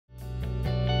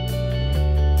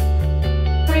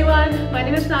everyone, my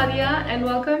name is Nadia and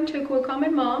welcome to Cool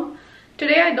Comment Mom.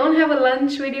 Today I don't have a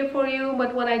lunch video for you,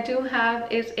 but what I do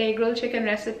have is a grilled chicken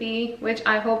recipe which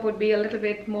I hope would be a little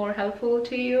bit more helpful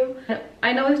to you.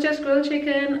 I know it's just grilled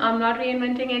chicken, I'm not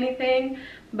reinventing anything,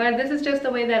 but this is just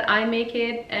the way that I make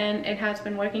it and it has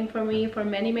been working for me for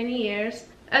many years.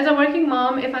 As a working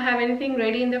mom, if I have anything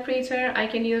ready in the freezer, I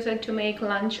can use it to make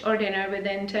lunch or dinner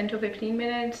within 10 to 15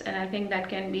 minutes, and I think that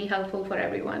can be helpful for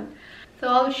everyone. So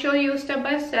I'll show you step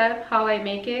by step how I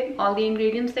make it, all the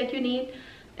ingredients that you need,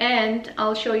 and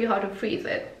I'll show you how to freeze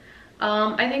it.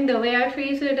 I think the way I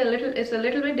freeze it is a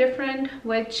little bit different,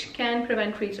 which can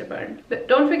prevent freezer burn. But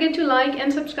don't forget to like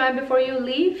and subscribe before you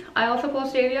leave. I also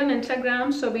post daily on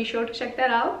Instagram, so be sure to check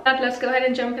that out. But let's go ahead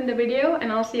and jump in the video,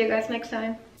 and I'll see you guys next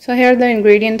time. So here are the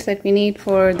ingredients that we need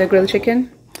for the grilled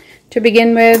chicken. To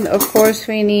begin with, of course,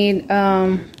 we need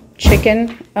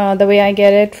chicken. The way I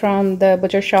get it from the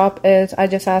butcher shop is I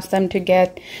just ask them to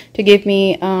give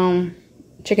me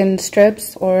chicken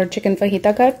strips or chicken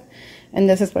fajita cut, and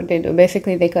this is what they do.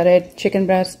 Basically, they cut it chicken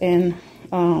breast in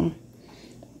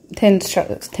thin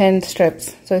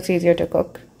strips, so it's easier to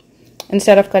cook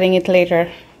instead of cutting it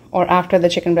later or after the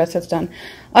chicken breast is done.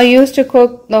 I used to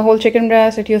cook the whole chicken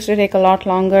breast. It used to take a lot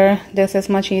longer. This is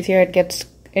much easier.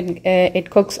 It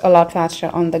cooks a lot faster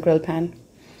on the grill pan.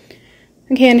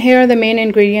 Okay, and here are the main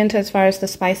ingredients as far as the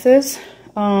spices.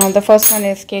 The first one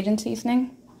is Cajun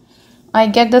seasoning. I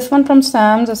get this one from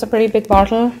Sam's. It's a pretty big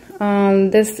bottle.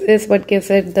 This is what gives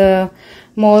it the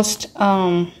most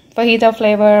fajita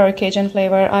flavor or Cajun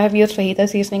flavor. I have used fajita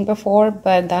seasoning before,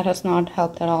 but that has not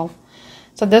helped at all.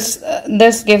 So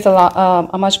this gives a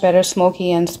much better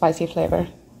smoky and spicy flavor.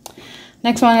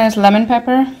 Next one is lemon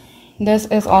pepper. This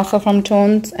is also from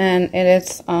Tone's, and it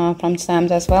is from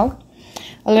Sam's as well.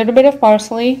 A little bit of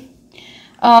parsley.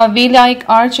 We like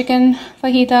our chicken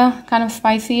fajita kind of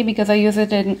spicy because I use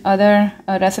it in other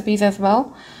recipes as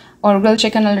well, or grilled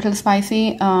chicken a little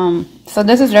spicy. So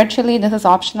this is red chili. This is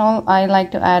optional. I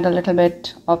like to add a little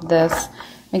bit of this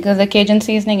because the Cajun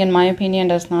seasoning, in my opinion,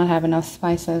 does not have enough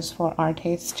spices for our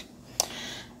taste.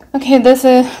 Okay,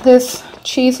 this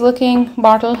cheese-looking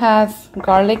bottle has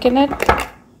garlic in it.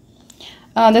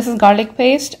 This is garlic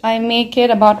paste. I make it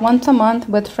about once a month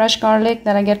with fresh garlic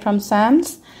that I get from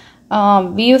Sam's.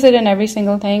 We use it in every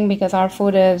single thing because our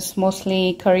food is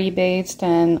mostly curry-based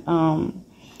and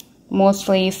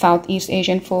mostly Southeast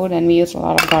Asian food, and we use a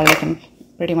lot of garlic in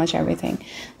pretty much everything.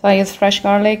 So I use fresh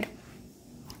garlic.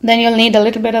 Then you'll need a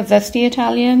little bit of zesty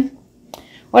Italian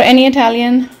or any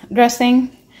Italian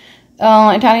dressing.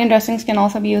 Italian dressings can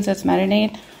also be used as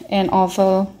marinade, and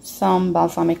also some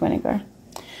balsamic vinegar.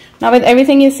 Now with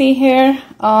everything you see here,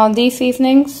 these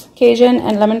seasonings, Cajun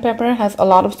and lemon pepper, has a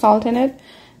lot of salt in it.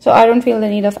 So I don't feel the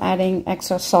need of adding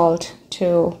extra salt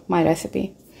to my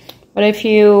recipe. But if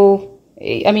you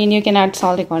can add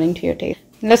salt according to your taste.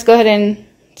 Let's go ahead and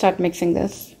start mixing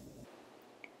this.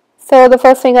 So the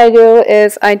first thing I do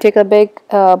is I take a big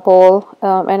bowl,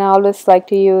 and I always like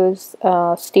to use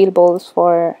steel bowls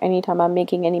for any time I'm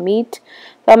making any meat.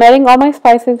 So I'm adding all my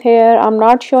spices here. I'm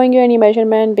not showing you any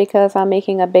measurement because I'm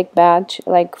making a big batch,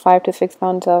 like 5 to 6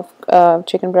 pounds of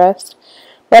chicken breast.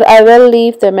 But I will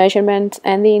leave the measurements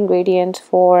and the ingredients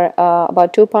for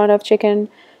about 2 pounds of chicken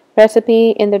recipe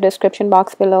in the description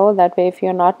box below. That way, if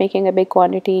you're not making a big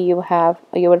quantity, you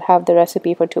would have the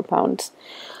recipe for 2 pounds.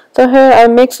 So here I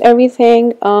mixed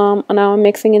everything. Now I'm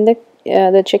mixing in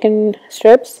the chicken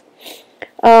strips.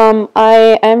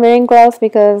 I am wearing gloves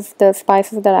because the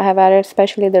spices that I have added,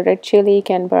 especially the red chili,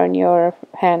 can burn your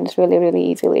hands really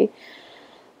easily.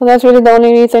 So that's really the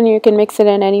only reason. You can mix it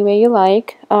in any way you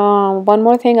like. One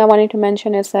more thing I wanted to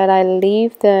mention is that I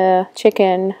leave the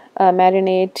chicken I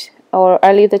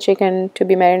leave the chicken to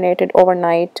be marinated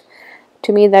overnight.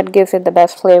 To me, that gives it the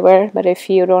best flavor. But if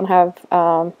you don't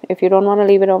want to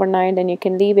leave it overnight, then you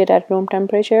can leave it at room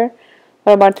temperature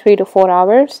for about 3 to 4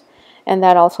 hours, and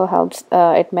that also helps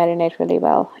it marinate really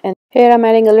well. And here I'm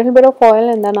adding a little bit of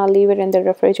oil, and then I'll leave it in the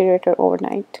refrigerator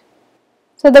overnight.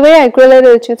 So the way I grill it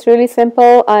is just really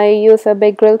simple. I use a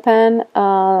big grill pan,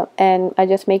 and I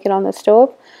just make it on the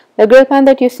stove. The grill pan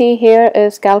that you see here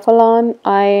is Calphalon.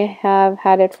 I have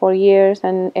had it for years,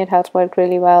 and it has worked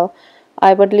really well.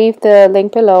 I would leave the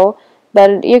link below,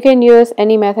 but you can use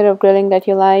any method of grilling that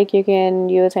you like. You can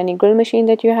use any grill machine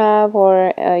that you have,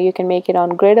 or you can make it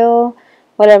on griddle,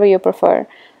 whatever you prefer.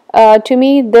 To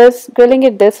me, grilling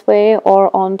it this way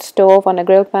or on stove on a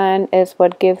grill pan is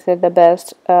what gives it the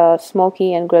best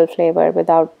smoky and grill flavor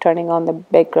without turning on the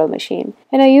big grill machine.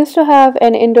 And I used to have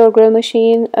an indoor grill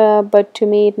machine, but to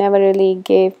me it never really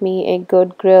gave me a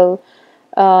good grill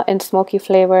and smoky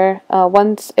flavor.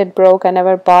 Once it broke, I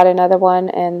never bought another one,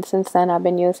 and since then I've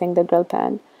been using the grill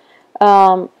pan.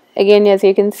 Again, as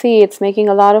you can see, it's making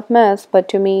a lot of mess, but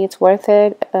to me it's worth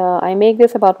it. I make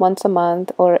this about once a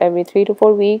month or every 3 to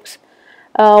 4 weeks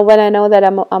when I know that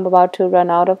I'm about to run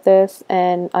out of this,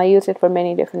 and I use it for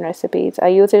many different recipes. I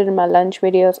use it in my lunch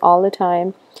videos all the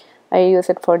time. I use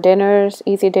it for dinners,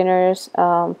 easy dinners.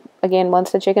 Again,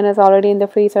 once the chicken is already in the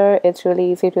freezer, it's really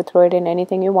easy to throw it in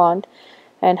anything you want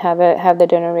and have the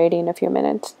dinner ready in a few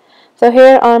minutes. So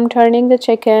here I'm turning the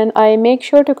chicken. I make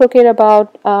sure to cook it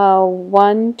about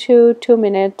 1 to 2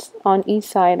 minutes on each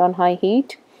side on high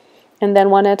heat. And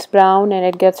then when it's brown and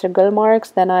it gets the grill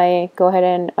marks, then I go ahead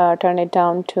and turn it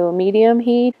down to medium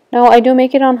heat. Now I do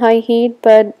make it on high heat,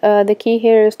 but the key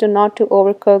here is to not to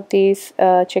overcook these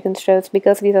chicken strips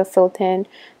because these are so thin.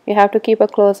 You have to keep a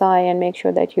close eye and make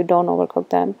sure that you don't overcook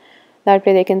them. That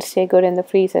way they can stay good in the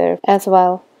freezer as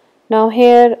well. Now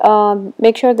here,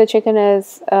 make sure the chicken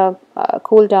is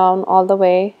cooled down all the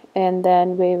way, and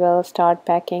then we will start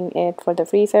packing it for the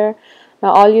freezer.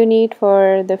 Now all you need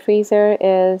for the freezer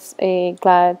is a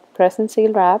Glad press and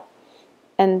seal wrap,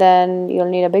 and then you'll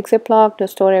need a big Ziploc to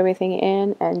store everything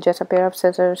in, and just a pair of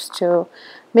scissors to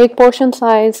make portion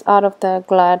size out of the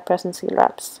Glad press and seal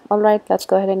wraps. Alright, let's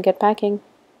go ahead and get packing.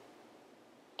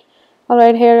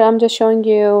 Alright, here I'm just showing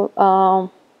you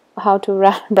how to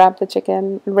wrap the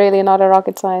chicken. Really not a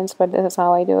rocket science, but this is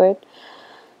how I do it.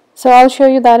 So I'll show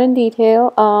you that in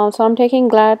detail. So I'm taking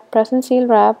Glad press and seal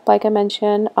wrap. Like I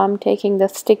mentioned, I'm taking the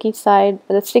sticky side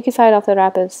of the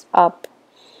wrap is up.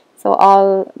 So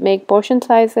I'll make portion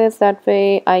sizes, that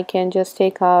way I can just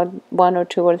take out 1 or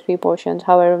 2 or 3 portions,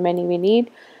 however many we need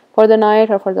for the night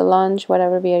or for the lunch,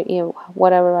 whatever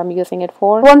I'm using it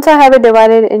for. Once I have it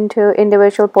divided into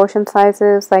individual portion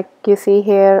sizes like you see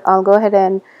here, I'll go ahead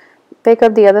and pick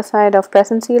up the other side of press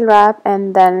and seal wrap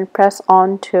and then press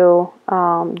onto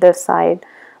this side.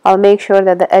 I'll make sure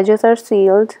that the edges are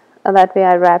sealed, that way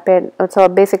I wrap it. So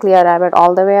basically I wrap it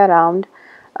all the way around.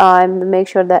 Make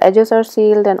sure the edges are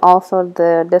sealed, and also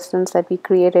the distance that we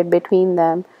created between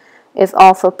them is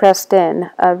also pressed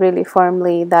in really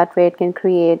firmly. That way it can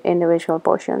create individual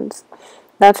portions.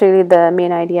 That's really the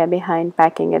main idea behind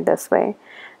packing it this way.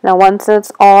 Now once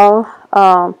it's all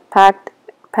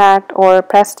packed or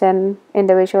pressed in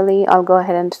individually, I'll go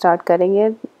ahead and start cutting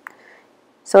it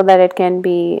so that it can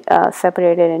be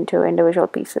separated into individual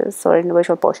pieces or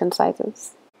individual portion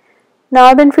sizes. Now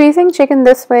I've been freezing chicken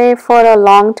this way for a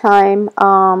long time,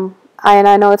 and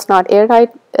I know it's not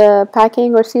airtight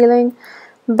packing or sealing,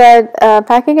 but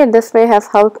packing it this way has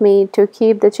helped me to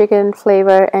keep the chicken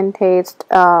flavor and taste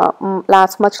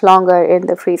last much longer in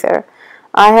the freezer.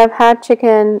 I have had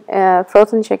chicken,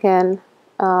 frozen chicken,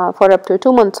 for up to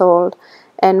 2 months old,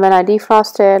 and when I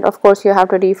defrost it, of course you have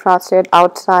to defrost it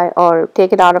outside or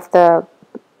take it out of the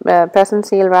press and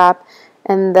seal wrap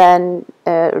and then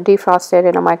defrost it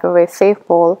in a microwave safe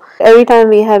bowl. Every time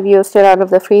we have used it out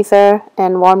of the freezer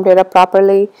and warmed it up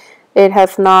properly, it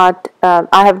has not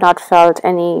I have not felt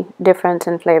any difference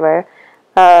in flavor.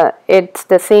 It's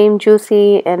the same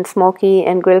juicy and smoky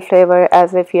and grill flavor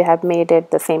as if you have made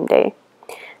it the same day.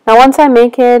 Now once I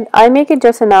make it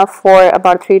just enough for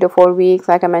about 3 to 4 weeks.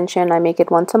 Like I mentioned, I make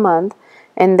it once a month,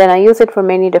 and then I use it for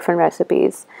many different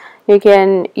recipes. You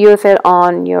can use it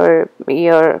on your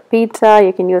pizza,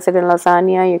 you can use it in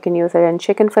lasagna, you can use it in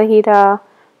chicken fajita,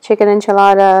 chicken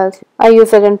enchiladas. I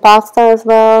use it in pasta as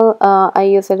well. I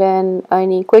use it in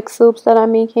any quick soups that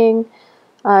I'm making.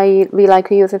 We like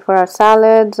to use it for our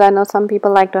salads. I know some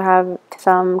people like to have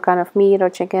some kind of meat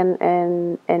or chicken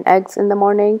and eggs in the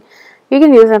morning. You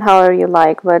can use it however you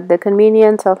like, but the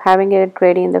convenience of having it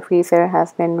ready in the freezer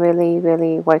has been really,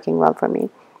 really working well for me.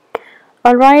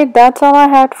 Alright, that's all I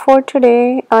had for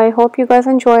today. I hope you guys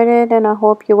enjoyed it, and I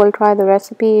hope you will try the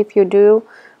recipe. If you do,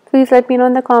 please let me know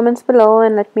in the comments below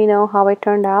and let me know how it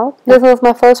turned out. This was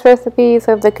my first recipe,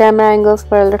 so if the camera angles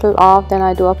were a little off, then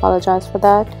I do apologize for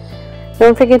that.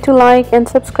 Don't forget to like and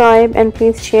subscribe, and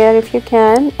please share if you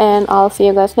can, and I'll see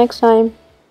you guys next time.